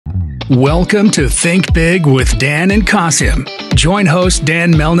Welcome to Think Big with Dan and Qasim. Join hosts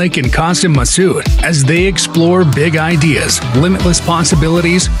Dan Melnick and Qasim Masood as they explore big ideas, limitless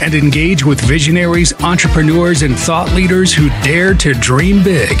possibilities, and engage with visionaries, entrepreneurs, and thought leaders who dare to dream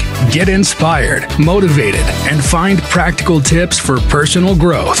big, get inspired, motivated, and find practical tips for personal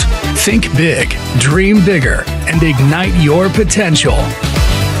growth. Think big, dream bigger, and ignite your potential.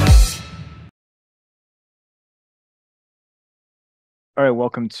 All right,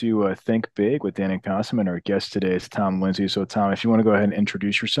 welcome to Think Big with Dan and Qasim, and our guest today is Tom Lindsay. So, Tom, if you want to go ahead and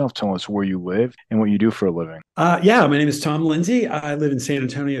introduce yourself, tell us where you live and what you do for a living. My name is Tom Lindsay. I live in San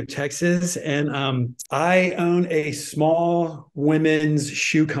Antonio, Texas, and I own a small women's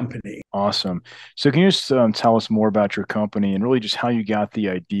shoe company. Awesome. So, can you just tell us more about your company and really just how you got the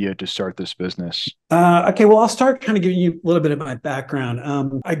idea to start this business? I'll start kind of giving you a little bit of my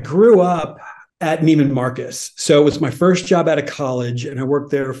background. I grew up at Neiman Marcus. So it was my first job out of college, and I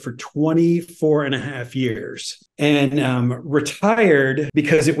worked there for 24 and a half years and retired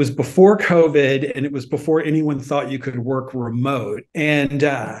because it was before COVID and it was before anyone thought you could work remote. And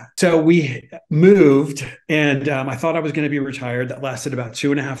so we moved, and I thought I was going to be retired. That lasted about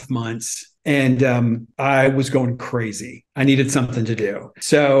 2.5 months. And I was going crazy. I needed something to do.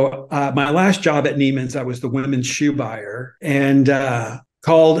 So my last job at Neiman's, I was the women's shoe buyer, and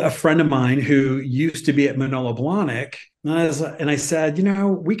called a friend of mine who used to be at Manolo Blahnik. And I said,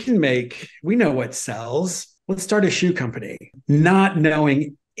 we know what sells. Let's start a shoe company. Not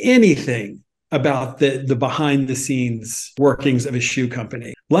knowing anything about the behind the scenes workings of a shoe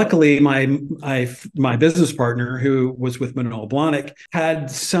company. Luckily, my business partner, who was with Manolo Blahnik, had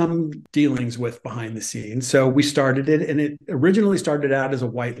some dealings with behind the scenes. So we started it, and it originally started out as a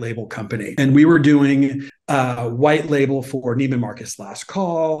white label company. And we were doing white label for Neiman Marcus Last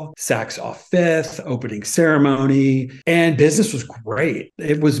Call, Saks Off Fifth, opening ceremony, and business was great.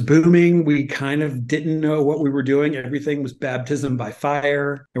 It was booming. We kind of didn't know what we were doing. Everything was baptism by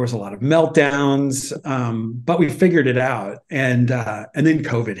fire. There was a lot of meltdowns, but we figured it out. And then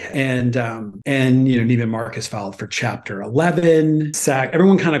COVID hit, and Neiman Marcus filed for Chapter 11.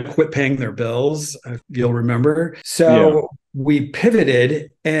 Everyone kind of quit paying their bills, if you'll remember. So we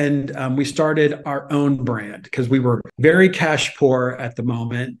pivoted and we started our own brand because we were very cash poor at the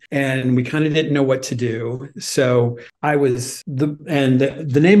moment and we kind of didn't know what to do. So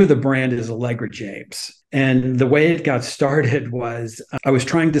the name of the brand is Allegra James. And the way it got started was I was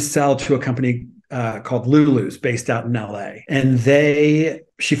trying to sell to a company called Lulu's based out in LA. And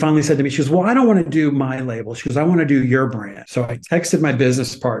she finally said to me, she goes, well, I don't want to do my label. She goes, I want to do your brand. So I texted my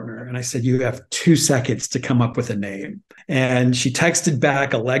business partner and I said, you have 2 seconds to come up with a name. And she texted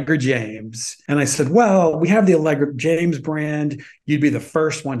back Allegra James. And I said, well, we have the Allegra James brand. You'd be the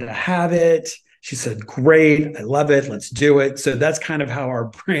first one to have it. She said, great. I love it. Let's do it. So that's kind of how our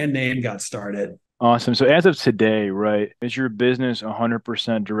brand name got started. Awesome. So as of today, right, is your business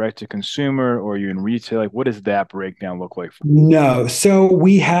 100% direct to consumer, or are you in retail? Like, what does that breakdown look like for you? No. So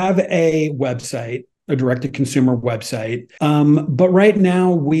we have a website, a direct-to-consumer website. But right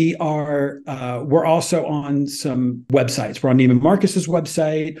now we're also on some websites. We're on Neiman Marcus's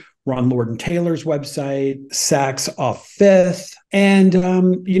website. We're on Lord & Taylor's website, Saks Off Fifth. And,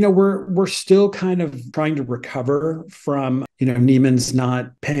 we're still kind of trying to recover from, Neiman's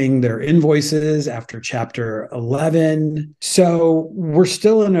not paying their invoices after Chapter 11. So we're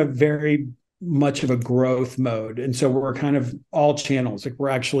still in a very much of a growth mode. And so we're kind of all channels. Like we're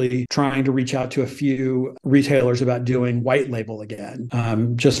actually trying to reach out to a few retailers about doing white label again,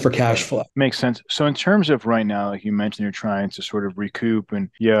 just for cash flow. Makes sense. So in terms of right now, like you mentioned, you're trying to sort of recoup and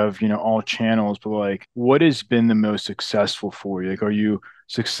you have, all channels, but like what has been the most successful for you? Like, are you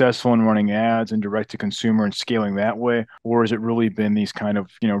successful in running ads and direct to consumer and scaling that way? Or has it really been these kind of,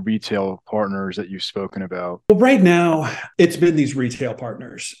 retail partners that you've spoken about? Well, right now it's been these retail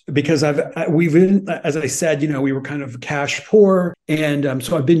partners because we've been, as I said, we were kind of cash poor. And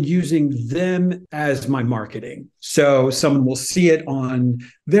so I've been using them as my marketing. So someone will see it on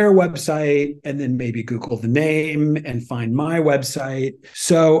their website and then maybe Google the name and find my website.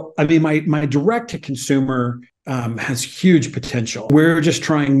 So, my direct to consumer has huge potential. We're just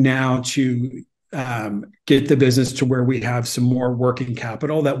trying now to get the business to where we have some more working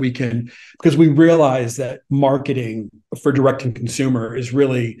capital that we can, because we realize that marketing for direct to consumer is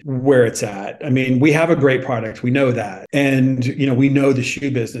really where it's at. I mean, we have a great product. We know that. And, we know the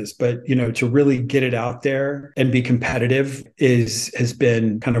shoe business, but, to really get it out there and be competitive has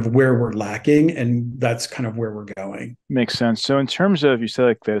been kind of where we're lacking. And that's kind of where we're going. Makes sense. So in terms of, you said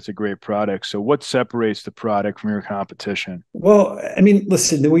like that it's a great product. So what separates the product from your competition? Well, I mean,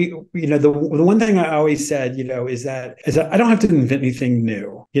 listen, the one thing I always said, is that I don't have to invent anything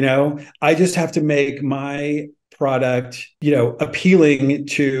new. I just have to make my product, appealing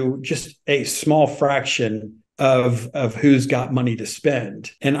to just a small fraction of who's got money to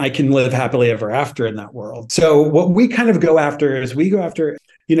spend, and I can live happily ever after in that world. So what we kind of go after is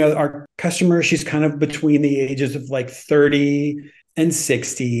our customer. She's kind of between the ages of like 30 and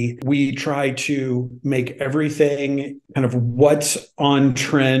 60. We try to make everything kind of what's on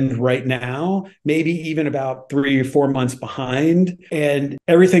trend right now, maybe even about 3 or 4 months behind. And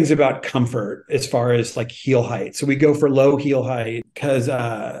everything's about comfort as far as like heel height. So we go for low heel height because,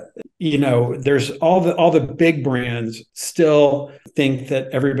 there's all the big brands still think that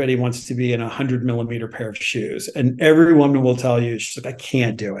everybody wants to be in a 100 millimeter pair of shoes. And every woman will tell you, she's like, I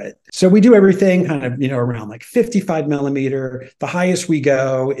can't do it. So we do everything kind of, around like 55 millimeter. The highest we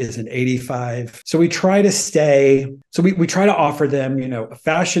go is an 85. So we try to we try to offer them, a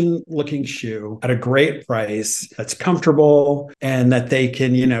fashion looking shoe at a great price that's comfortable and that they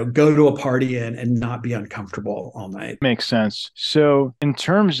can, go to a party in and not be uncomfortable all night. Makes sense. So in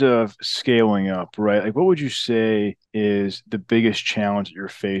terms of scaling up, right? Like what would you say is the biggest challenge that you're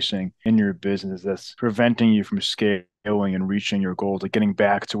facing in your business that's preventing you from scaling and reaching your goals, like getting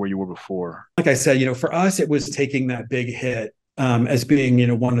back to where you were before? Like I said, for us, it was taking that big hit. As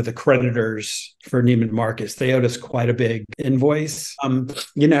being, one of the creditors for Neiman Marcus. They owed us quite a big invoice.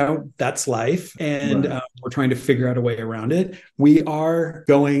 That's life. And right. We're trying to figure out a way around it. We are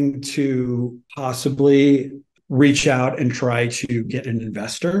going to possibly reach out and try to get an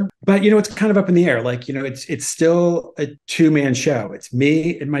investor. But, it's kind of up in the air. Like, it's still a two-man show. It's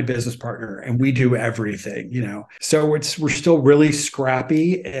me and my business partner, and we do everything, So we're still really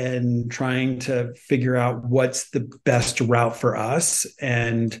scrappy and trying to figure out what's the best route for us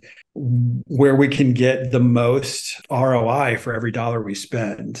and where we can get the most ROI for every dollar we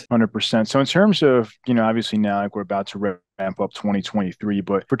spend. 100%. So in terms of, obviously now like we're about to ramp up 2023,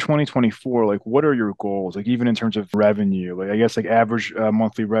 but for 2024, like what are your goals? Like even in terms of revenue, like I guess like average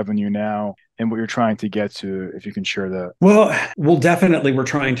monthly revenue now and what you're trying to get to, if you can share that. Well, we're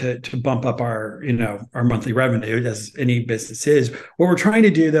trying to bump up our, our monthly revenue as any business is. What we're trying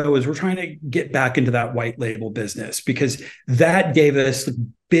to do though, is we're trying to get back into that white label business because that gave us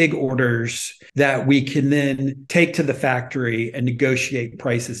big orders that we can then take to the factory and negotiate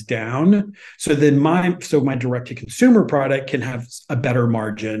prices down. So then my direct to consumer product can have a better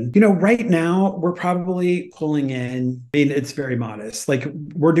margin. Right now we're probably pulling in, it's very modest. Like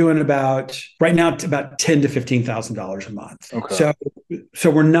we're doing about $10,000 to $15,000 a month. Okay. So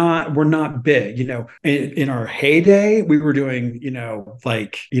we're not big, in our heyday, we were doing,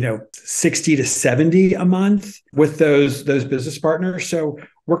 60 to 70 a month with those business partners. So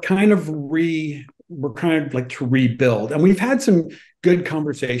we're kind of like to rebuild. And we've had some good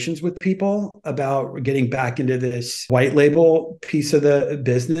conversations with people about getting back into this white label piece of the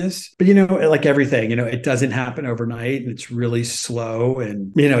business. But, like everything, it doesn't happen overnight and it's really slow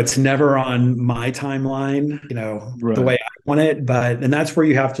and, it's never on my timeline, right. The way I want it. And that's where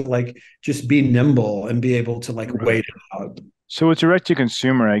you have to like, just be nimble and be able to like wait it out. So with direct to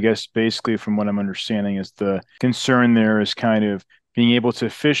consumer, I guess basically from what I'm understanding is the concern there is kind of being able to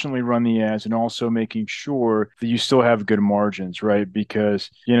efficiently run the ads and also making sure that you still have good margins, right? Because,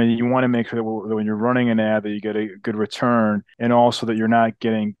 you want to make sure that when you're running an ad that you get a good return and also that you're not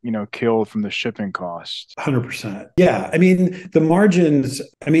getting, killed from the shipping costs. 100%. Yeah. I mean, the margins,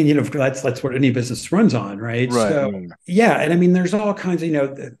 that's what any business runs on, right? Right. So, yeah. And there's all kinds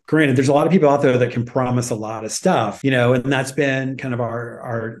of, granted, there's a lot of people out there that can promise a lot of stuff, and that's been kind of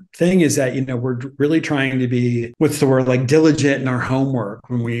our thing is that, we're really trying to be, what's the word, like diligent in our homework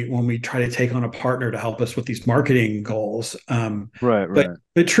when we try to take on a partner to help us with these marketing goals. Right.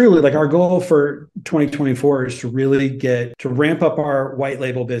 But truly, like our goal for 2024 is to really ramp up our white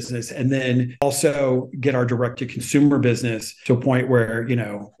label business and then also get our direct to consumer business to a point where,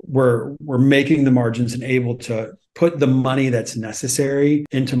 we're making the margins and able to put the money that's necessary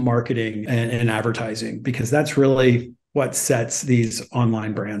into marketing and advertising, because that's really what sets these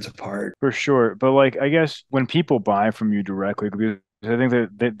online brands apart. For sure. But like, I guess when people buy from you directly, I think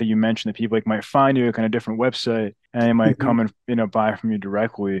that you mentioned that people like might find you kind of different website and they might come and buy from you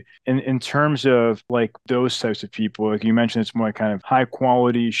directly. In terms of like those types of people, like you mentioned, it's more like kind of high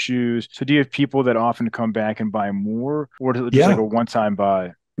quality shoes. So do you have people that often come back and buy more, or is it just like Yeah. a one time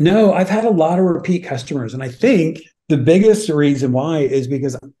buy? No, I've had a lot of repeat customers. And I think the biggest reason why is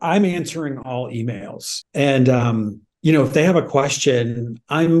because I'm answering all emails. And, if they have a question,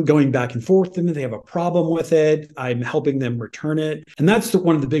 I'm going back and forth with them. If they have a problem with it, I'm helping them return it. And that's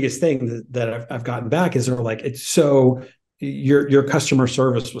one of the biggest things that I've gotten back is they're like, it's so your customer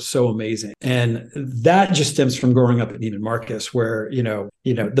service was so amazing. And that just stems from growing up at Neiman Marcus, where,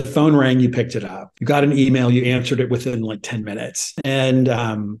 the phone rang, you picked it up, you got an email, you answered it within like 10 minutes. And,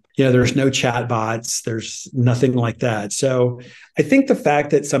 there's no chat bots, there's nothing like that. So I think the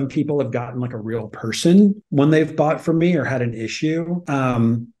fact that some people have gotten like a real person when they've bought from me or had an issue,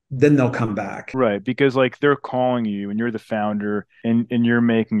 then they'll come back. Right. Because like they're calling you and you're the founder and you're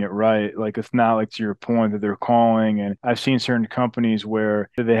making it right. Like it's not like to your point that they're calling. And I've seen certain companies where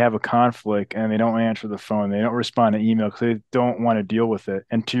they have a conflict and they don't answer the phone. They don't respond to email because they don't want to deal with it.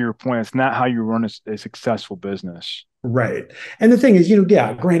 And to your point, it's not how you run a successful business. Right. And the thing is,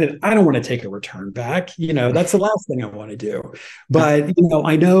 granted, I don't want to take a return back. That's the last thing I want to do. But,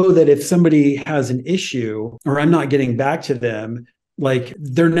 I know that if somebody has an issue or I'm not getting back to them, like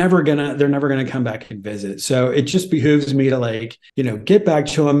they're never gonna come back and visit. So it just behooves me to get back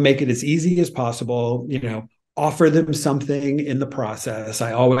to them, make it as easy as possible, offer them something in the process.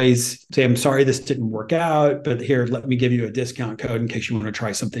 I always say, I'm sorry this didn't work out, but here, let me give you a discount code in case you want to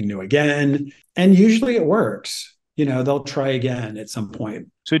try something new again. And usually it works. They'll try again at some point.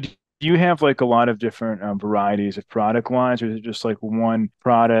 So do you have like a lot of different varieties of product lines, or is it just like one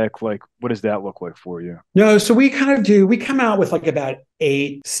product? Like, what does that look like for you? No, so we come out with like about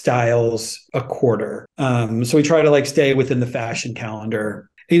 8 styles a quarter. So we try to like stay within the fashion calendar.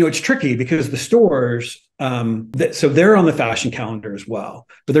 It's tricky because the stores, so they're on the fashion calendar as well.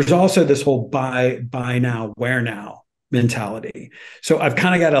 But there's also this whole buy now, wear now mentality. So I've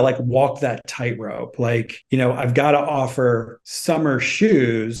kind of got to like walk that tightrope. Like, I've got to offer summer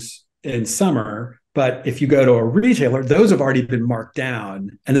shoes in summer, but if you go to a retailer, those have already been marked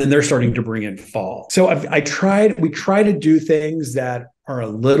down and then they're starting to bring in fall. So we try to do things that are a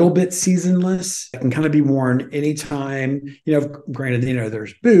little bit seasonless. It can kind of be worn anytime, granted,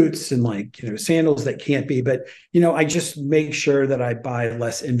 there's boots and sandals that can't be, but, I just make sure that I buy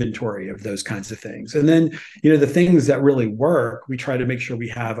less inventory of those kinds of things. And then, the things that really work, we try to make sure we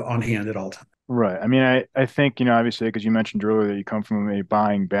have on hand at all times. Right. I mean, I think, obviously, because you mentioned earlier that you come from a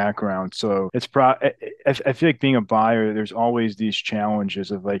buying background. So I feel like being a buyer, there's always these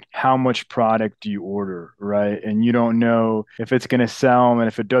challenges of like, how much product do you order, right? And you don't know if it's going to sell. And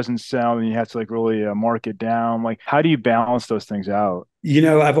if it doesn't sell, then you have to like really mark it down. Like, how do you balance those things out?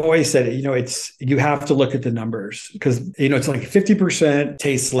 I've always said it, you have to look at the numbers because, it's like 50%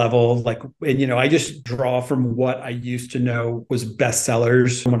 taste level. And I just draw from what I used to know was best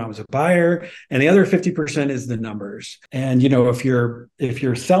sellers when I was a buyer. And the other 50% is the numbers. And, if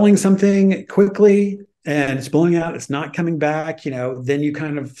you're selling something quickly, and it's blowing out, it's not coming back, then you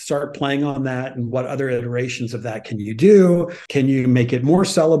kind of start playing on that and what other iterations of that can you do? Can you make it more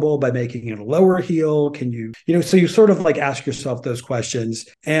sellable by making it a lower heel? Can you, so you sort of like ask yourself those questions.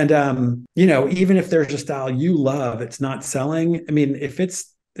 And, even if there's a style you love, it's not selling. I mean,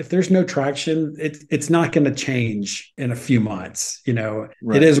 if there's no traction, it's not going to change in a few months.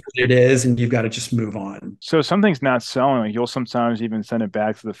 Right. It is what it is, and you've got to just move on. So something's not selling. Like you'll sometimes even send it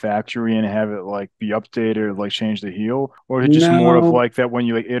back to the factory and have it like be updated or like change the heel, or is it just more of like that when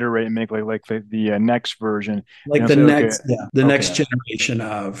you like iterate and make like the next version, like the next, okay. Next generation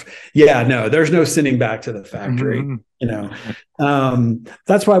of, no, there's no sending back to the factory. Mm-hmm.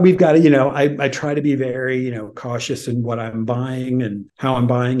 That's why we've got to, I try to be very, cautious in what I'm buying and how I'm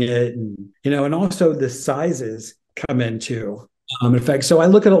buying it. And, and also the sizes come into effect. So I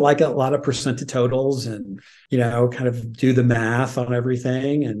look at it like a lot of percentage totals and, kind of do the math on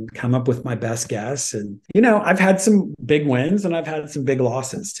everything and come up with my best guess. And, I've had some big wins and I've had some big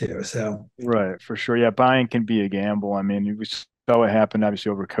losses too. So. Right. For sure. Yeah. Buying can be a gamble. I mean, we saw what happened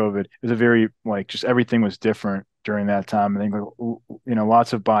obviously over COVID. It was a very just everything was different during that time. I think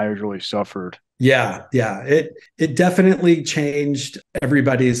lots of buyers really suffered. Yeah. It definitely changed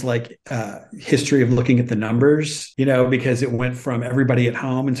everybody's history of looking at the numbers, because it went from everybody at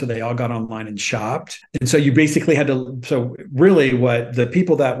home. And so they all got online and shopped. And so you basically had to, so really what the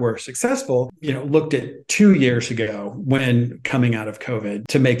people that were successful, looked at 2 years ago when coming out of COVID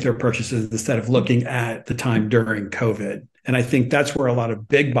to make their purchases instead of looking at the time during COVID. And I think that's where a lot of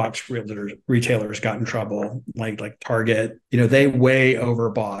big box retailers got in trouble, like Target. They way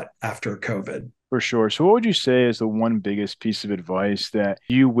overbought after COVID. For sure. So what would you say is the one biggest piece of advice that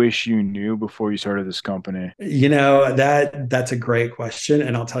you wish you knew before you started this company? That's a great question.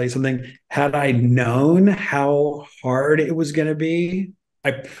 And I'll tell you something. Had I known how hard it was going to be, I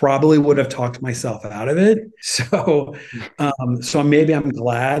probably would have talked myself out of it. So maybe I'm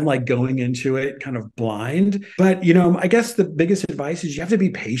glad like going into it kind of blind. But I guess the biggest advice is you have to be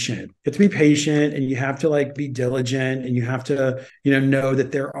patient. You have to be patient, and you have to like be diligent, and you have to know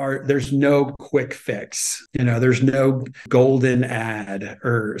that there's no quick fix. There's no golden ad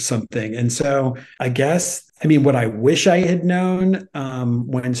or something. And so I guess what I wish I had known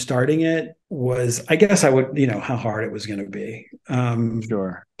when starting it was, I guess I would, how hard it was going to be.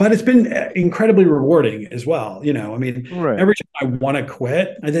 Sure. But it's been incredibly rewarding as well. Right. Every time I want to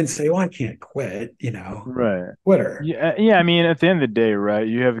quit, I then say, well, I can't quit, Right. quitter. Yeah. Yeah. At the end of the day, right,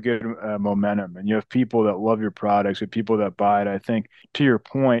 you have a good momentum, and you have people that love your products, with people that buy it. I think to your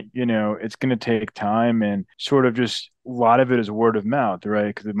point, it's going to take time, and sort of just a lot of it is word of mouth, right?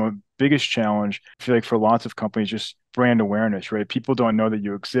 Because the biggest challenge, I feel like for lots of companies, just brand awareness, right? People don't know that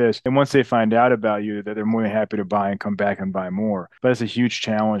you exist. And once they find out about you, that they're more than happy to buy and come back and buy more. But it's a huge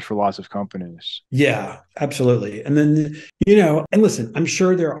challenge for lots of companies. Yeah, absolutely. And then, and listen, I'm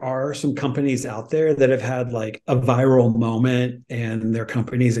sure there are some companies out there that have had like a viral moment and their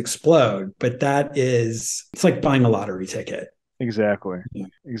companies explode, but it's like buying a lottery ticket. Exactly. Yeah.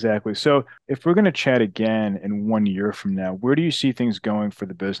 Exactly. So if we're going to chat again in 1 year from now, where do you see things going for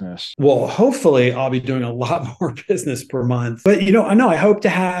the business? Well, hopefully I'll be doing a lot more business per month. But I know I hope to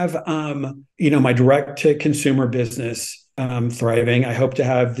have my direct to consumer business thriving. I hope to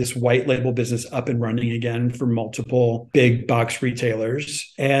have this white label business up and running again for multiple big box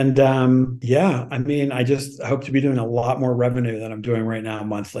retailers. And I just hope to be doing a lot more revenue than I'm doing right now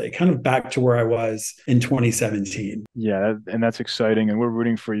monthly, kind of back to where I was in 2017. Yeah, and that's exciting, and we're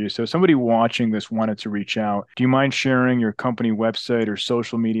rooting for you. So if somebody watching this wanted to reach out, do you mind sharing your company website or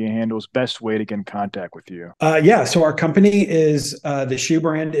social media handles, best way to get in contact with you? So our company is, the shoe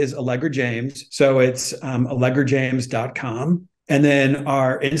brand is Allegra James. So it's allegrajames.com. And then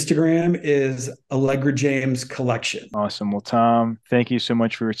our Instagram is Allegra James Collection. Awesome. Well, Tom, thank you so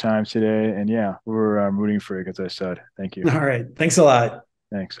much for your time today. And yeah, we're rooting for you, as I said. Thank you. All right. Thanks a lot.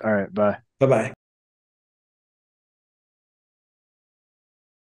 Thanks. All right. Bye. Bye-bye.